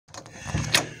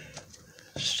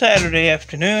Saturday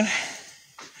afternoon.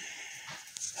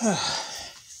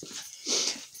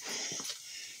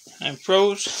 I'm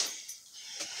froze.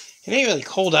 It ain't really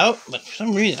cold out, but for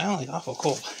some reason I don't like awful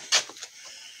cold.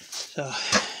 So I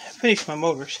finished my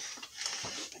motors.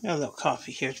 I got a little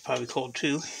coffee here. It's probably cold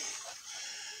too.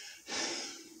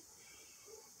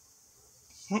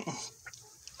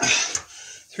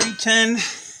 310,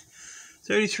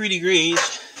 33 degrees.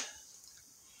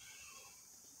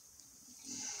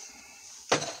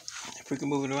 If we can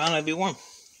move it around, I'd be warm.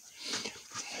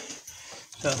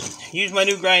 So use my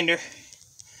new grinder.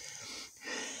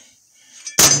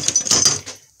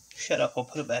 Shut up, I'll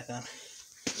put it back on.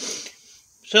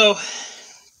 So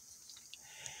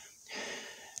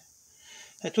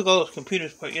I took all those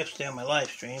computers apart yesterday on my live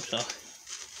stream, so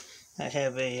I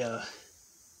have a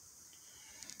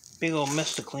big old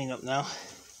mess to clean up now.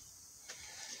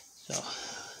 So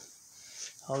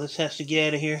all this has to get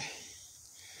out of here.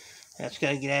 That's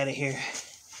got to get out of here.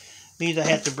 Means I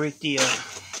have to break the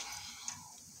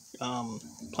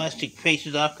plastic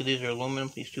faces off because these are aluminum,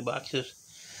 these two boxes.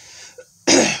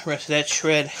 Rest of that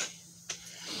shred.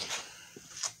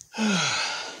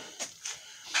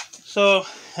 So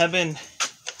I've been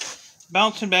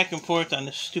bouncing back and forth on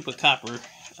this stupid copper,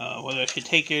 whether I should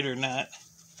take it or not.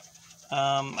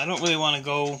 I don't really want to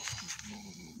go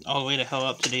all the way to hell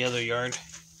up to the other yard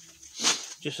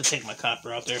just to take my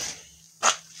copper out there.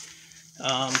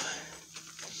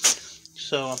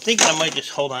 So I'm thinking I might just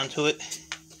hold on to it.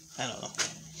 I don't know,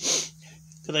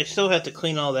 because I still have to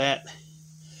clean all that.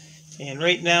 And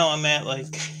right now I'm at like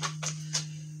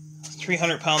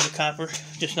 300 pounds of copper,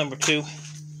 just number 2.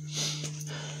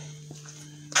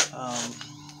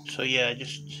 So yeah, I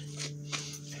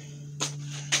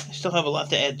still have a lot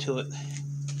to add to it.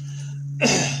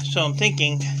 So I'm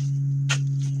thinking,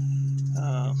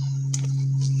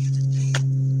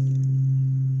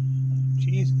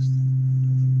 Jesus,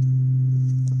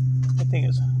 that thing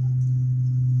is,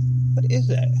 what is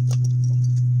that?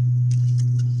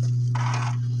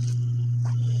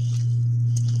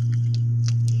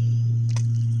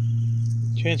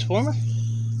 Transformer?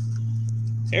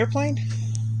 Airplane?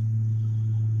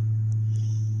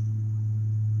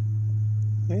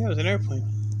 Yeah, it was an airplane.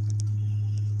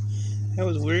 That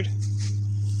was weird.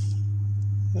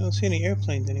 I don't see any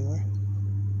airplanes anymore.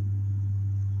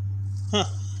 Huh.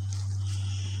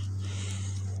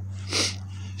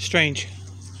 Strange.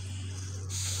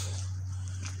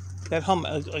 That hum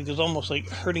like is almost like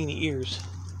hurting the ears.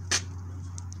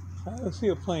 I don't see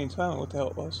a plane, so I don't know what the hell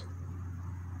it was.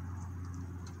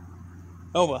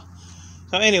 Oh well.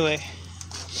 So anyway,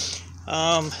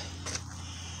 I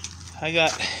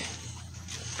got,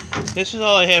 this is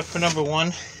all I have for number 1.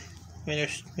 I mean,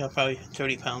 there's, probably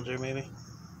 30 pounds there, maybe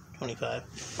 25.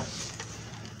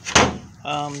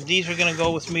 These are gonna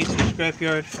go with me to the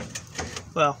scrapyard.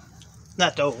 Well,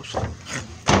 not those.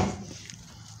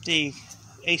 The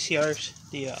ACRs,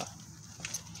 the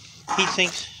heat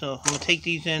sinks. So I'm gonna take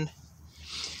these in.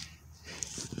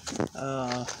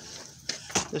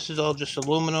 This is all just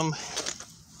aluminum.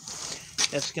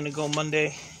 That's gonna go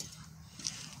Monday.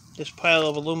 This pile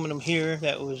of aluminum here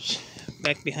that was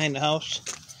back behind the house,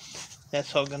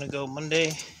 that's all gonna go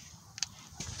Monday.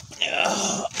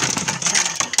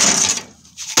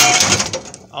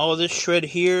 All of this shred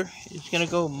here is gonna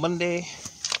go Monday.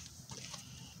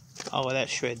 All of that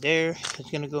shred there is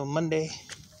gonna go Monday.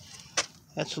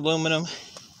 That's aluminum.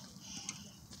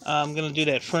 I'm gonna do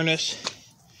that furnace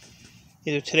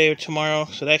either today or tomorrow,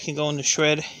 so that can go in the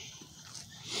shred.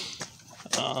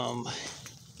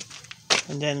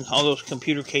 And then all those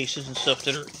computer cases and stuff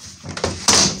that are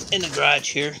in the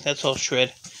garage here, that's all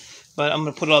shred. But I'm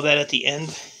gonna put all that at the end,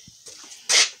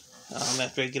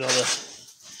 after I get all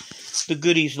the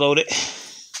goodies loaded.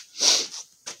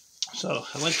 So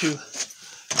I went through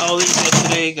all these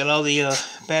yesterday, got all the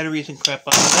batteries and crap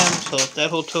out of them. So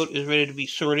that whole tote is ready to be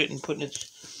sorted and put in its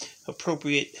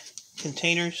appropriate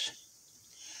containers.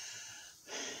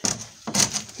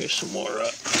 Here's some more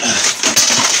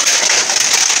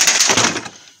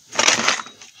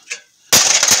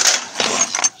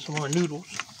noodles.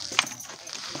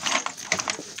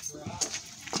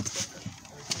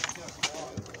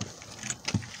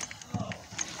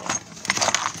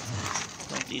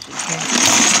 Dump these in here.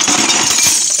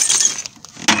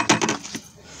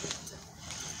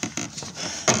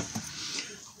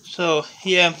 So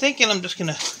yeah, I'm thinking I'm just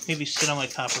gonna maybe sit on my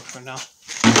copper for now.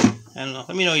 I don't know.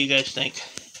 Let me know what you guys think.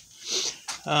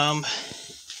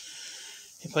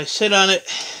 If I sit on it,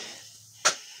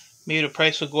 maybe the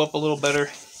price will go up a little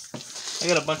better. I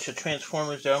got a bunch of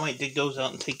transformers there. I might dig those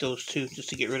out and take those too, just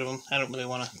to get rid of them. I don't really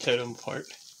want to tear them apart.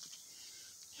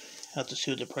 I'll have to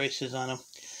see what the price is on them.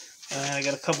 And I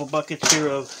got a couple buckets here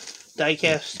of die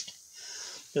cast.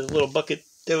 There's a little bucket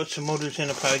there with some motors in.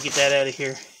 I'll probably get that out of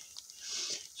here.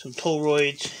 Some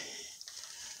Toroids.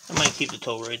 I might keep the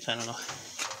Toroids, I don't know.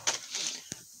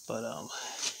 But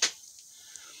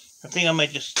I think I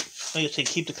might just, like I said,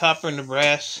 keep the copper and the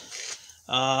brass.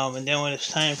 And then when it's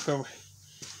time for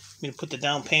me to put the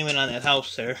down payment on that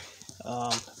house there,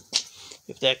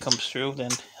 if that comes through,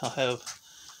 then I'll have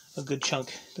a good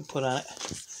chunk to put on it.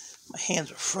 My hands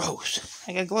are froze.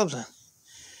 I got gloves on.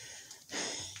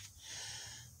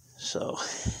 So,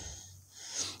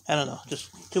 I don't know. Just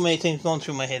too many things going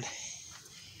through my head.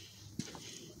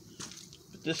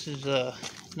 But this is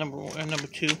number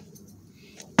 2.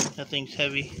 That thing's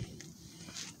heavy.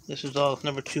 This is all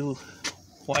number 2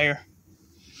 wire.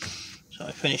 So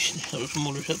I finished those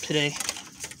motors up today.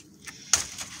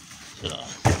 So,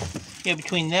 yeah,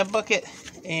 between that bucket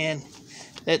and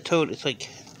that tote, it's like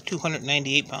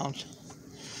 298 pounds.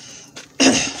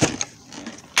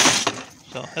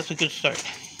 So that's a good start.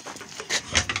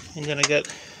 And then I got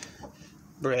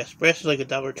brass. Brass is like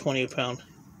 $1.20 a pound.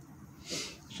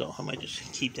 So I might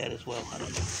just keep that as well. I don't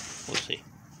know. We'll see.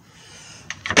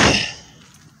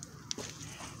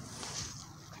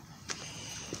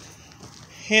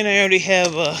 And I already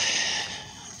have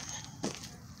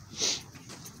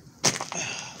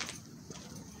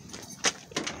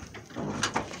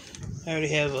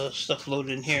stuff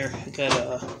loaded in here. I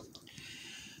got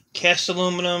cast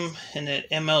aluminum and that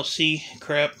MLC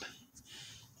crap,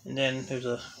 and then there's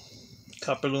a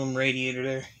copper loom radiator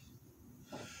there.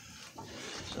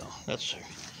 So that's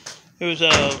it was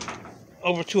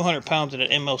over 200 pounds of that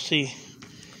MLC,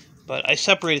 but I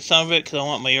separated some of it because I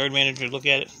want my yard manager to look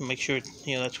at it and make sure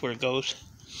that's where it goes.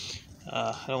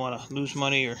 I don't want to lose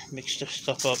money or mix this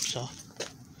stuff up, so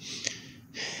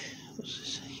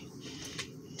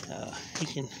you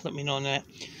can let me know on that.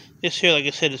 This here, like I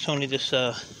said, it's only this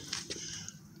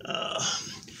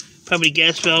probably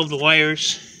gas valve, the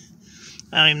wires.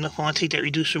 I don't even know if I want to take that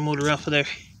reducer motor off of there.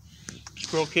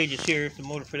 Squirrel cage is here. The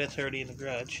motor for that's already in the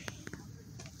garage.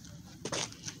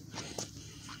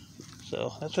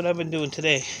 So that's what I've been doing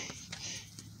today.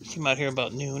 Came out here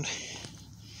about noon.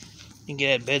 And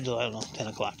get out of bed till, I don't know, 10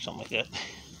 o'clock, something like that.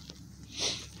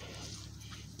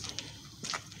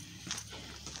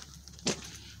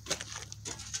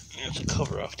 There's a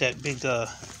cover off that big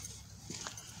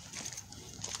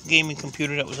gaming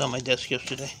computer that was on my desk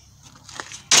yesterday.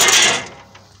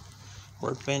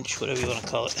 Workbench, whatever you want to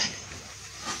call it.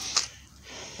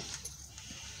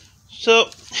 So,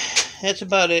 that's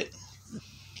about it.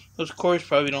 Those cords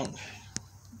probably don't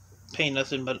pay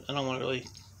nothing, but I don't want to really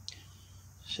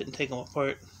sit and take them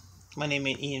apart. My name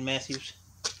ain't Ian Matthews.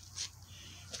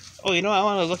 Oh, you know what I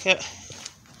want to look at?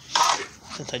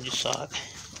 Since I just saw it.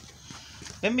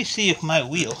 Let me see if my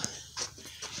wheel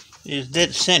is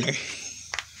dead center.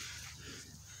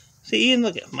 See, Ian,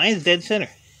 look at mine's dead center.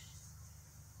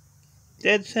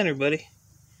 Dead center, buddy.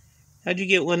 How'd you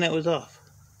get one that was off?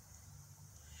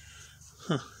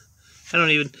 Huh. I don't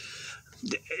even...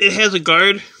 It has a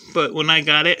guard, but when I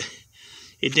got it,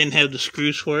 it didn't have the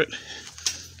screws for it.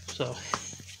 So,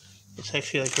 it's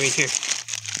actually like right here.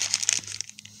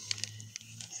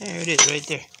 There it is, right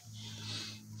there.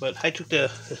 But I took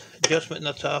the adjustment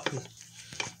nuts off and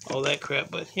all that crap.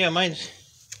 But yeah, mine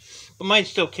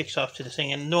still kicks off to the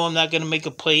thing. And no, I'm not going to make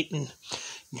a plate and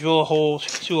drill a hole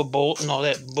through a bolt and all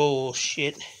that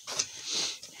bullshit.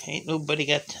 Ain't nobody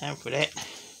got time for that.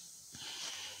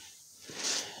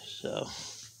 So,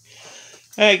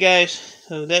 alright guys,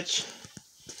 so that's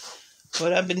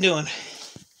what I've been doing.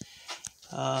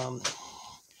 I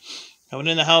went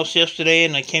in the house yesterday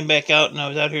and I came back out and I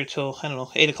was out here till, I don't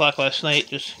know, 8 o'clock last night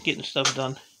just getting stuff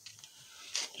done.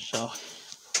 So,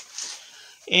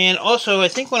 and also I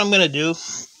think what I'm going to do,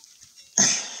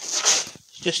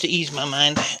 just to ease my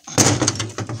mind,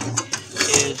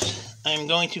 is I'm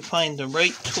going to find the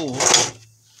right tool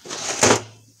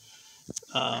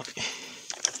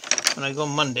when I go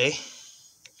Monday.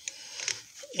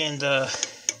 And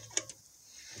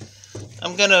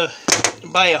I'm going to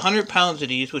buy 100 pounds of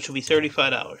these, which will be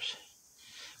 $35.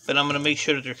 But I'm going to make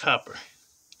sure that they're copper.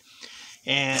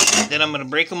 And then I'm going to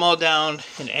break them all down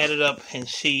and add it up and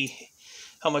see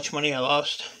how much money I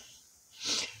lost.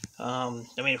 I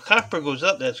mean, if copper goes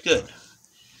up, that's good.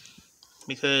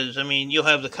 Because, I mean, you'll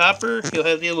have the copper, you'll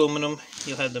have the aluminum,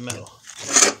 you'll have the metal.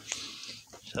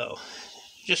 So,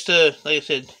 just to, like I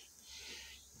said,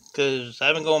 because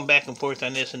I've been going back and forth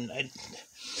on this, and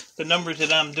the numbers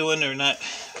that I'm doing are not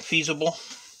feasible.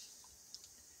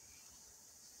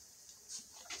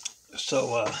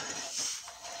 So,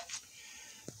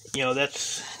 you know,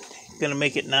 that's gonna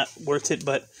make it not worth it,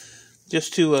 but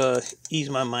just to ease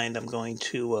my mind, I'm going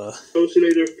to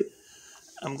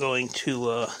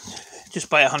just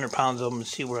buy 100 pounds of them and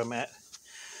see where I'm at.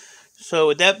 So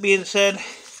with that being said,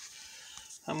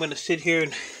 I'm gonna sit here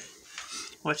and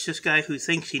watch this guy who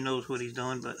thinks he knows what he's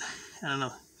doing, but I don't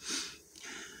know.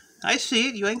 I see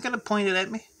it. You ain't gonna point it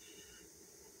at me.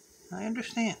 I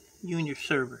understand. You and your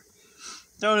server.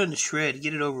 Throw it in the shred.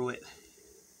 Get it over with.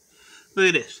 Look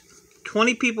at this.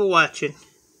 20 people watching.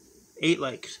 8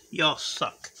 likes. Y'all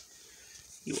suck.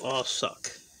 You all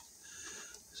suck.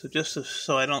 So just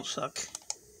so I don't suck.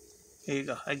 Here you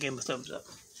go. I gave him a thumbs up.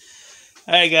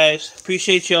 Alright guys.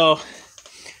 Appreciate y'all.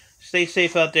 Stay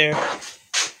safe out there.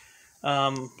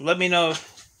 Let me know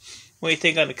what you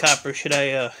think on the copper. Should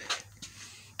I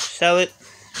sell it?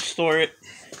 Store it?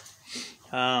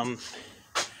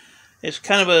 It's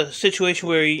kind of a situation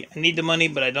where I need the money,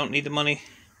 but I don't need the money.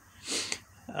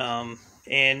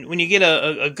 And when you get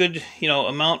a good,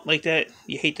 amount like that,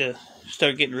 you hate to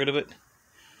start getting rid of it.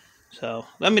 So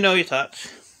let me know your thoughts.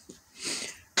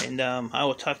 And I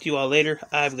will talk to you all later.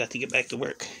 I've got to get back to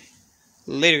work.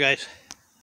 Later, guys.